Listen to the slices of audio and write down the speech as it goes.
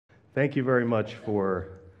Thank you very much for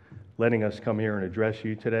letting us come here and address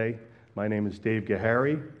you today. My name is Dave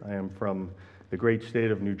Gahary. I am from the great state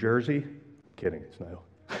of New Jersey. Kidding, it's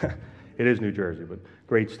not. It is New Jersey, but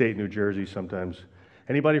great state, New Jersey sometimes.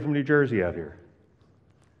 Anybody from New Jersey out here?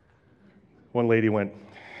 One lady went,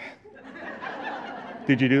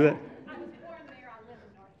 did you do that? I was born there, I live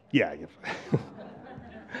in North Yeah.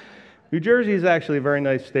 New Jersey is actually a very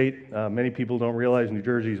nice state. Many people don't realize New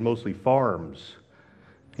Jersey is mostly farms.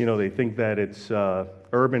 You know, they think that it's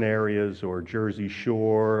urban areas or Jersey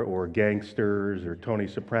Shore or gangsters or Tony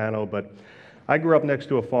Soprano, but I grew up next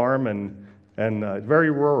to a farm and very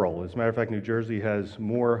rural. As a matter of fact, New Jersey has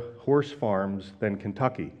more horse farms than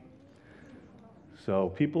Kentucky. So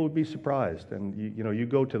people would be surprised. And you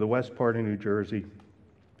go to the west part of New Jersey,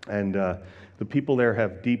 and the people there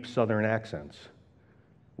have deep Southern accents,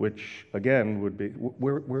 which again would be.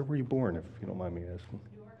 Where were you born, if you don't mind me asking?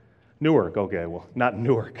 Newark. Okay, well, not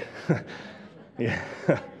Newark. Yeah.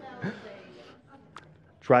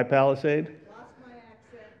 Tri-Palisade. Lost my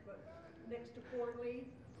accent, but next to Fort Lee.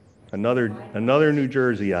 Another New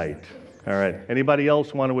Jerseyite. All right. Anybody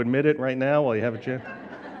else want to admit it right now while you have a chance?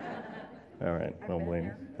 All right. Don't blame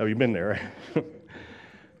you. Oh, you've been there, right?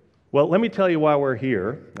 Well, let me tell you why we're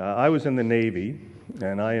here. I was in the Navy,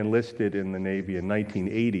 and I enlisted in the Navy in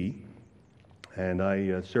 1980, and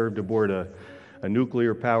I served aboard a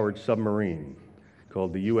nuclear-powered submarine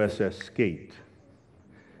called the USS Skate,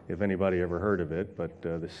 if anybody ever heard of it. But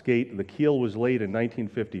the keel was laid in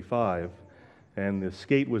 1955, and the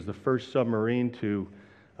Skate was the first submarine to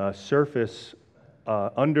surface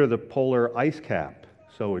under the polar ice cap.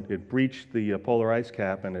 So it breached the polar ice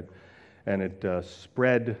cap, and it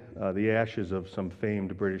spread the ashes of some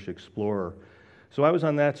famed British explorer. So I was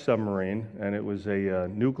on that submarine, and it was a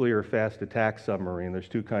nuclear fast attack submarine. There's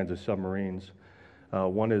two kinds of submarines.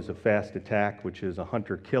 One is a fast attack, which is a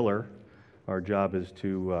hunter-killer. Our job is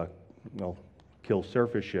to kill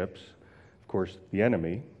surface ships, of course, the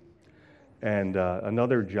enemy. And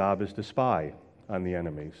another job is to spy on the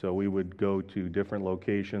enemy. So we would go to different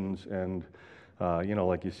locations and,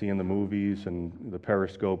 like you see in the movies, and the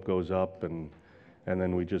periscope goes up, and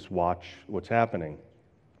then we just watch what's happening.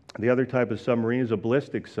 The other type of submarine is a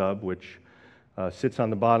ballistic sub, which sits on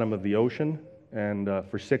the bottom of the ocean and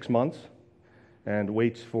for 6 months, and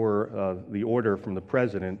waits for the order from the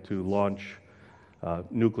president to launch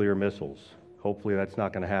nuclear missiles. Hopefully that's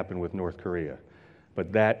not going to happen with North Korea.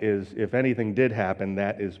 But that is, if anything did happen,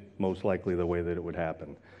 that is most likely the way that it would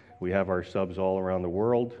happen. We have our subs all around the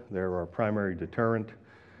world. They're our primary deterrent.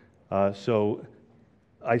 So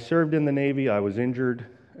I served in the Navy. I was injured,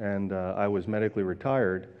 and I was medically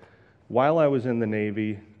retired. While I was in the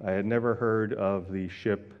Navy, I had never heard of the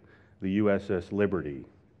ship, the USS Liberty,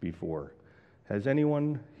 before. Has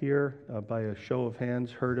anyone here, by a show of hands,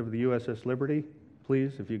 heard of the USS Liberty?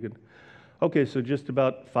 Please, if you could. Okay, so just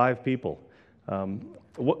about 5 people.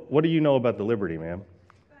 What do you know about the Liberty, ma'am?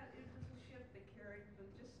 That it was a ship that carried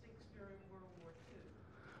logistics during World War II.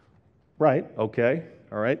 Right, okay,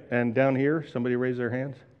 all right. And down here, somebody raise their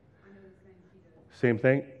hands? I know the same he does. Same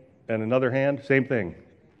thing? And another hand? Same thing.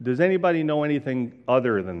 Does anybody know anything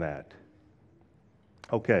other than that?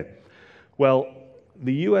 Okay. Well,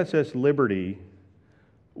 the USS Liberty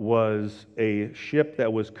was a ship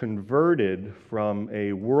that was converted from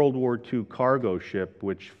a World War II cargo ship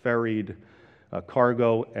which ferried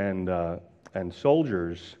cargo and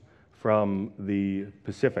soldiers from the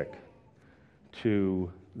Pacific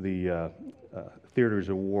to the theaters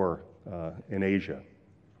of war in Asia.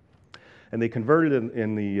 And they converted it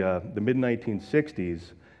in the mid-1960s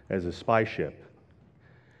as a spy ship.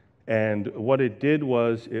 And what it did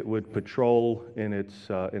was it would patrol in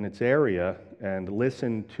its area and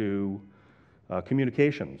listen to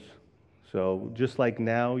communications. So just like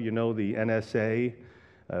now, the NSA,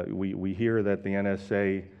 we hear that the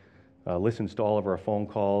NSA listens to all of our phone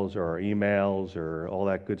calls or our emails or all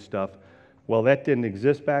that good stuff. Well, that didn't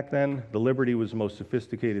exist back then. The Liberty was the most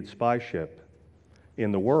sophisticated spy ship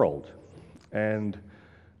in the world. And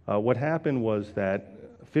what happened was that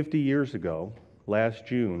 50 years ago, last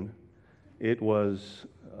June, it was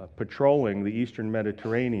patrolling the Eastern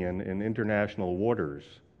Mediterranean in international waters,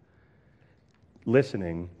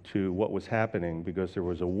 listening to what was happening because there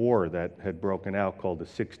was a war that had broken out called the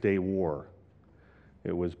 6-Day War.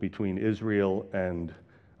 It was between Israel and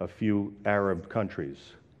a few Arab countries.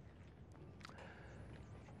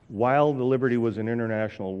 While the Liberty was in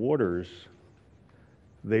international waters,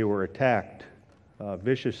 they were attacked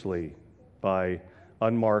viciously by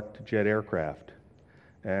unmarked jet aircraft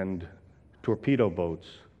and torpedo boats.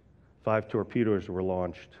 5 torpedoes were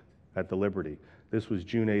launched at the Liberty. This was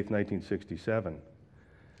June 8th, 1967.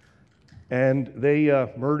 And they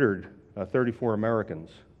murdered 34 Americans,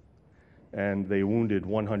 and they wounded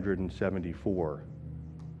 174.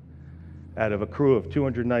 Out of a crew of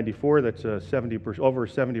 294, that's over a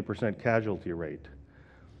 70% casualty rate.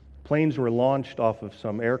 Planes were launched off of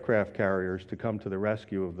some aircraft carriers to come to the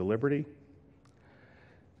rescue of the Liberty,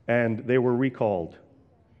 and they were recalled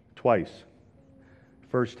twice.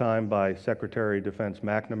 First time by Secretary of Defense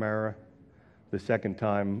McNamara, the second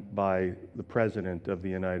time by the President of the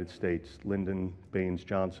United States, Lyndon Baines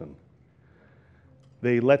Johnson.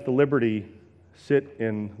 They let the Liberty sit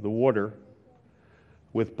in the water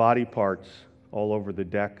with body parts all over the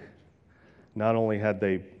deck. Not only had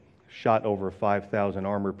they shot over 5,000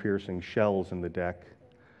 armor-piercing shells in the deck,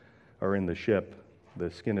 or in the ship, the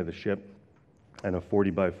skin of the ship, and a 40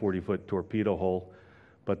 by 40 foot torpedo hole,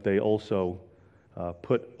 but they also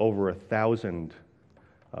put over 1,000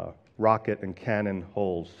 rocket and cannon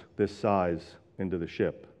holes this size into the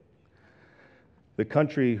ship. The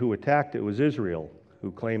country who attacked it was Israel,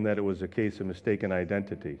 who claimed that it was a case of mistaken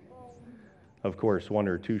identity. Of course, 1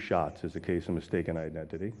 or 2 shots is a case of mistaken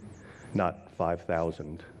identity, not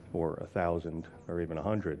 5,000 or 1,000 or even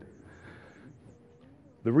 100.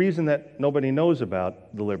 The reason that nobody knows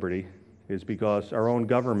about the Liberty is because our own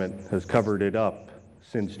government has covered it up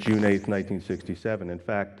since June 8, 1967. In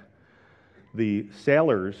fact, the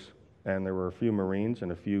sailors, and there were a few Marines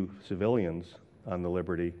and a few civilians on the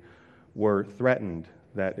Liberty, were threatened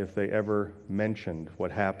that if they ever mentioned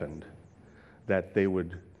what happened, that they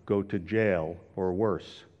would go to jail or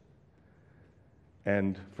worse.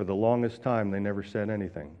 And for the longest time, they never said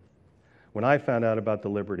anything. When I found out about the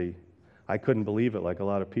Liberty, I couldn't believe it like a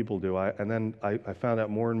lot of people do. And then I found out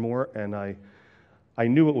more and more, and I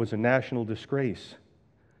knew it was a national disgrace.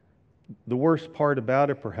 The worst part about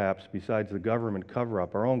it, perhaps, besides the government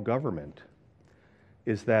cover-up, our own government,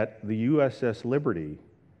 is that the USS Liberty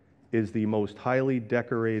is the most highly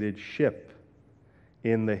decorated ship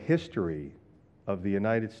in the history of the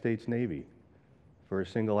United States Navy for a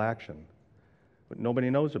single action. But nobody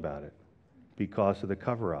knows about it because of the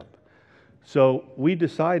cover-up. So we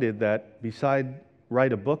decided that besides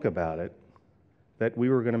write a book about it, that we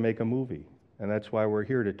were going to make a movie. And that's why we're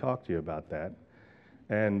here to talk to you about that.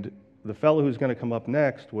 And the fellow who's going to come up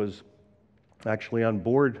next was actually on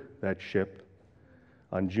board that ship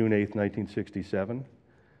on June 8, 1967.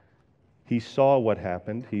 He saw what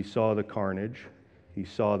happened. He saw the carnage. He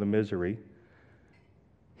saw the misery.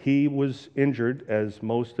 He was injured, as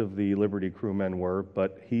most of the Liberty crewmen were,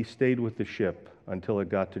 but he stayed with the ship until it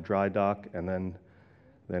got to dry dock, and then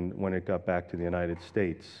when it got back to the United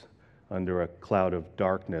States under a cloud of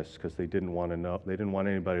darkness, because they didn't want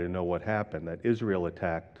anybody to know what happened, that Israel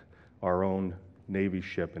attacked our own Navy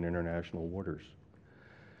ship in international waters.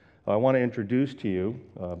 I want to introduce to you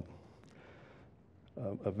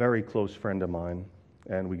a very close friend of mine,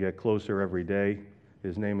 and we get closer every day.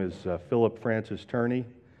 His name is Philip Francis Tourney.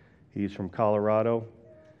 He's from Colorado.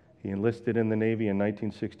 He enlisted in the Navy in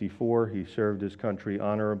 1964. He served his country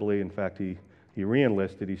honorably. In fact, he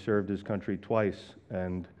re-enlisted. He served his country twice,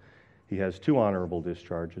 and he has 2 honorable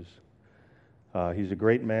discharges. He's a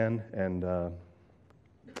great man, and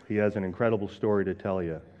he has an incredible story to tell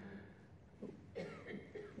you.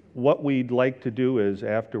 What we'd like to do is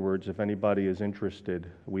afterwards, if anybody is interested,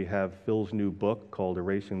 we have Phil's new book called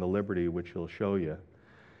Erasing the Liberty, which he'll show you.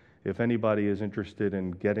 If anybody is interested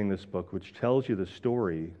in getting this book, which tells you the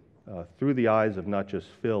story through the eyes of not just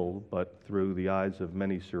Phil, but through the eyes of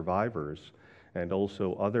many survivors and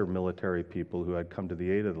also other military people who had come to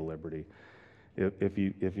the aid of the Liberty.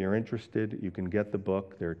 If you're interested, you can get the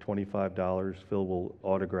book. They're $25. Phil will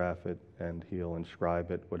autograph it, and he'll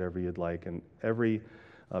inscribe it, whatever you'd like. And every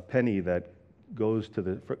penny that goes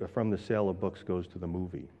to from the sale of books goes to the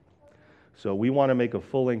movie. So we want to make a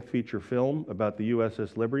full-length feature film about the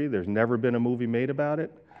USS Liberty. There's never been a movie made about it.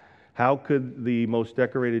 How could the most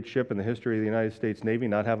decorated ship in the history of the United States Navy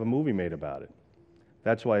not have a movie made about it?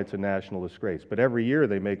 That's why it's a national disgrace. But every year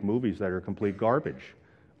they make movies that are complete garbage.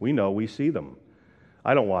 We know, we see them.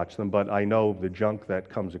 I don't watch them, but I know the junk that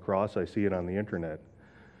comes across. I see it on the internet.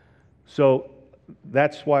 So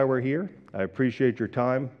that's why we're here. I appreciate your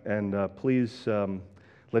time, and please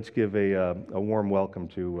let's give a warm welcome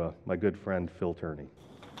to my good friend Phil Tourney.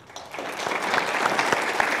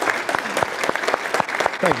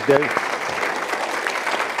 Thank you, Dave.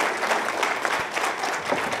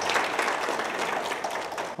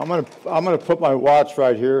 I'm gonna put my watch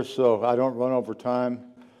right here so I don't run over time.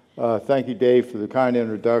 Thank you, Dave, for the kind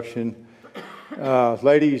introduction.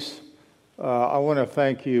 Ladies, I want to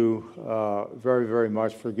thank you very, very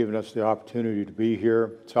much for giving us the opportunity to be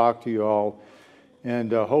here, talk to you all,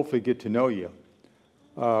 and hopefully get to know you.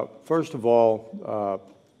 First of all,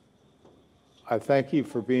 I thank you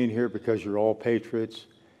for being here because you're all patriots,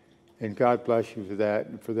 and God bless you for that.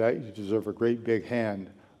 And for that, you deserve a great big hand.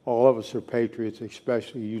 All of us are patriots,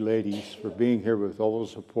 especially you ladies, for being here with all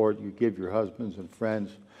the support you give your husbands and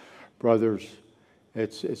friends, brothers.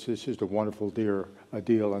 It's just a wonderful deal,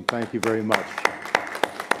 and thank you very much.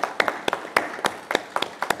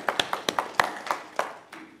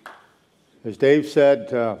 As Dave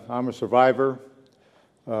said, I'm a survivor.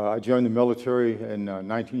 I joined the military in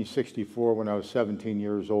 1964 when I was 17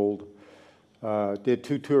 years old. Did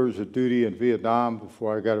 2 tours of duty in Vietnam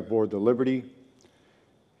before I got aboard the Liberty.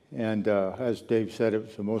 And as Dave said, it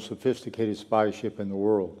was the most sophisticated spy ship in the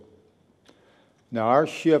world. Now, our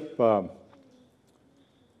ship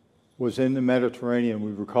was in the Mediterranean.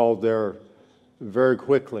 We were called there very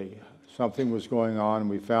quickly. Something was going on, and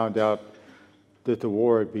we found out that the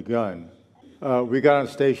war had begun. We got on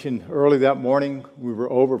station early that morning. We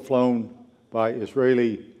were overflown by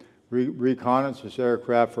Israeli reconnaissance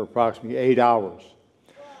aircraft for approximately 8 hours.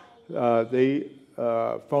 They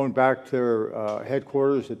phoned back to their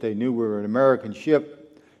headquarters that they knew we were an American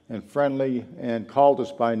ship and friendly, and called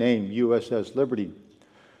us by name, USS Liberty.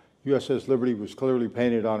 USS Liberty was clearly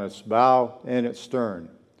painted on its bow and its stern.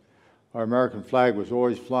 Our American flag was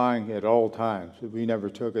always flying at all times. We never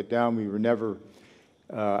took it down. We were never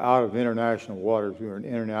out of international waters. We were in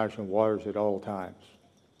international waters at all times.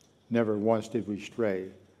 Never once did we stray.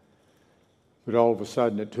 But all of a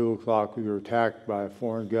sudden at 2 o'clock, we were attacked by a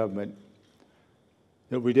foreign government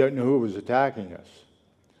that we didn't know who was attacking us.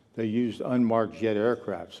 They used unmarked jet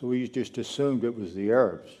aircraft, so we just assumed it was the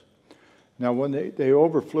Arabs. Now, when they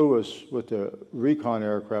overflew us with the recon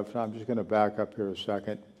aircraft, and I'm just going to back up here a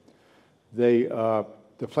second, the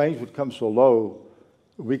planes would come so low,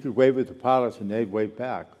 we could wave at the pilots and they'd wave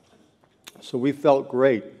back. So we felt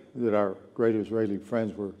great that our great Israeli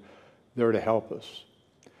friends were there to help us.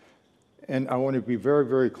 And I want to be very,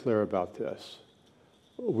 very clear about this.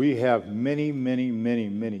 We have many, many, many,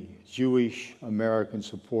 many Jewish American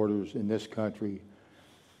supporters in this country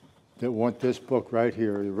that want this book right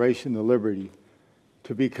here, Erasing the Liberty,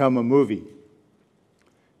 to become a movie,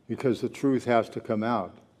 because the truth has to come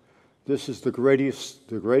out. This is the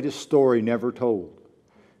greatest story never told.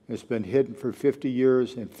 It's been hidden for 50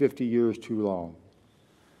 years, and 50 years too long.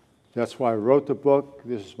 That's why I wrote the book.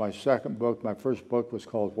 This is my second book. My first book was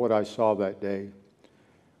called What I Saw That Day.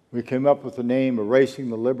 We came up with the name Erasing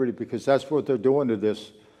the Liberty because that's what they're doing to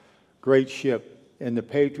this great ship and the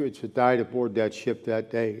patriots that died aboard that ship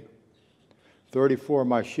that day. 34 of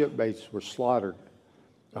my shipmates were slaughtered.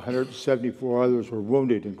 174 others were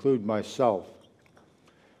wounded, including myself.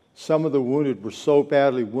 Some of the wounded were so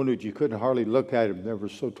badly wounded you couldn't hardly look at them. They were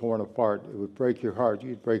so torn apart. It would break your heart.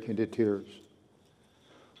 You'd break into tears.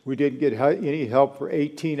 We didn't get any help for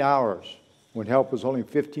 18 hours when help was only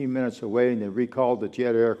 15 minutes away, and they recalled the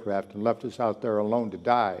jet aircraft and left us out there alone to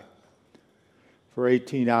die for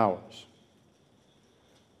 18 hours.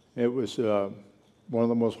 It was one of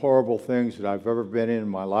the most horrible things that I've ever been in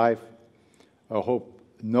my life. I hope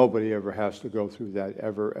nobody ever has to go through that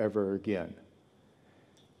ever again.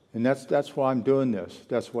 And that's why I'm doing this.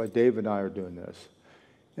 That's why Dave and I are doing this.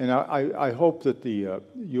 And I hope that the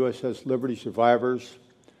USS Liberty survivors,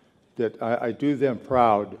 that I do them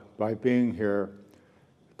proud by being here,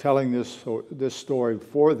 telling this story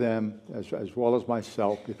for them as well as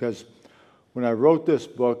myself, because when I wrote this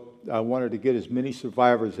book, I wanted to get as many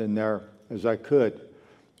survivors in there as I could,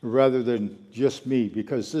 rather than just me,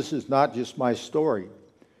 because this is not just my story.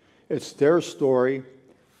 It's their story,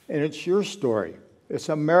 and it's your story. It's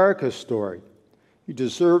America's story. You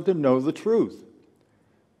deserve to know the truth.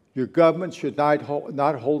 Your government should not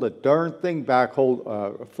hold a darn thing back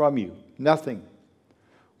from you. Nothing.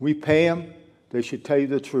 We pay them. They should tell you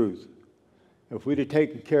the truth. If we'd have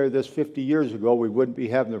taken care of this 50 years ago, we wouldn't be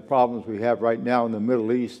having the problems we have right now in the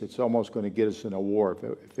Middle East. It's almost going to get us in a war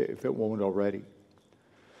if it won't already.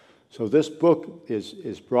 So this book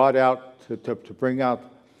is brought out to bring out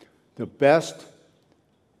the best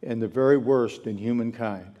and the very worst in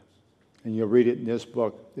humankind. And you'll read it in this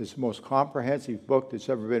book. It's the most comprehensive book that's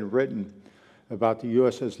ever been written about the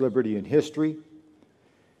USS Liberty in history.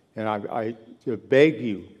 And I beg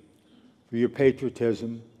you, for your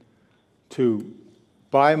patriotism, to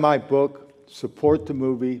buy my book, support the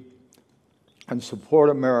movie, and support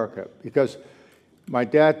America. Because my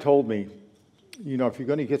dad told me, you know, if you're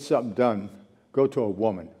going to get something done, go to a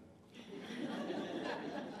woman.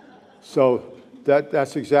 So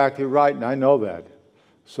that's exactly right, and I know that.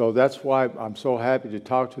 So that's why I'm so happy to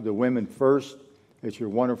talk to the women first. It's your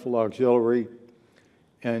wonderful auxiliary.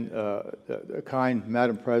 And the kind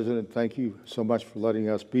Madam President, thank you so much for letting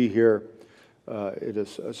us be here. It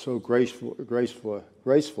is so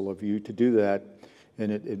graceful of you to do that,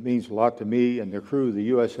 and it means a lot to me and the crew of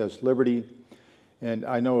the USS Liberty. And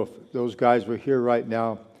I know if those guys were here right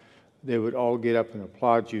now, they would all get up and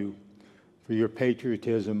applaud you for your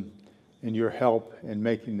patriotism and your help in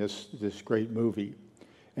making this great movie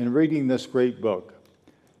and reading this great book.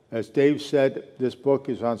 As Dave said, this book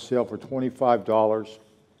is on sale for $25.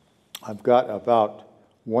 I've got about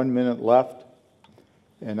 1 minute left,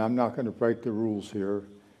 and I'm not going to break the rules here.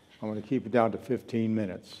 I'm going to keep it down to 15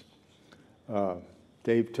 minutes.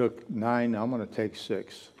 Dave took 9, I'm going to take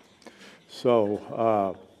 6.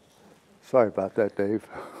 So, sorry about that, Dave.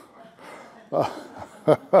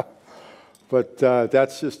 But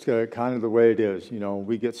that's just kind of the way it is. You know,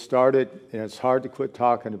 we get started, and it's hard to quit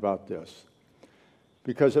talking about this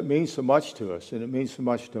because it means so much to us, and it means so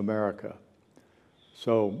much to America.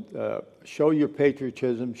 So show your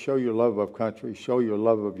patriotism, show your love of country, show your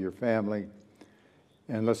love of your family,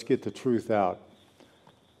 and let's get the truth out.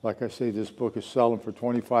 Like I say, this book is selling for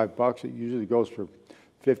 $25. It usually goes for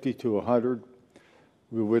 $50 to $100.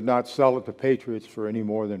 We would not sell it to Patriots for any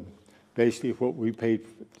more than basically what we paid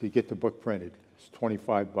to get the book printed. It's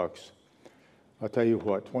 $25. I'll tell you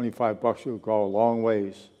what, $25 will go a long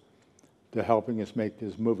ways to helping us make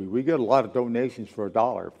this movie. We get a lot of donations for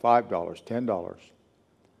 $1, $5, $10.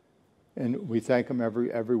 And we thank them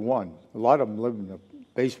every one. A lot of them live in the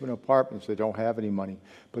basement apartments. They don't have any money,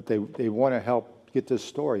 but they want to help get this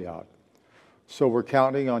story out. So we're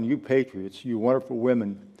counting on you patriots, you wonderful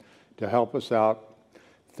women, to help us out.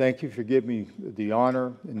 Thank you for giving me the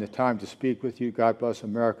honor and the time to speak with you. God bless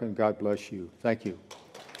America, and God bless you. Thank you.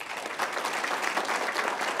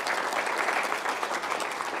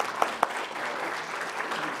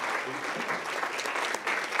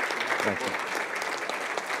 Thank you.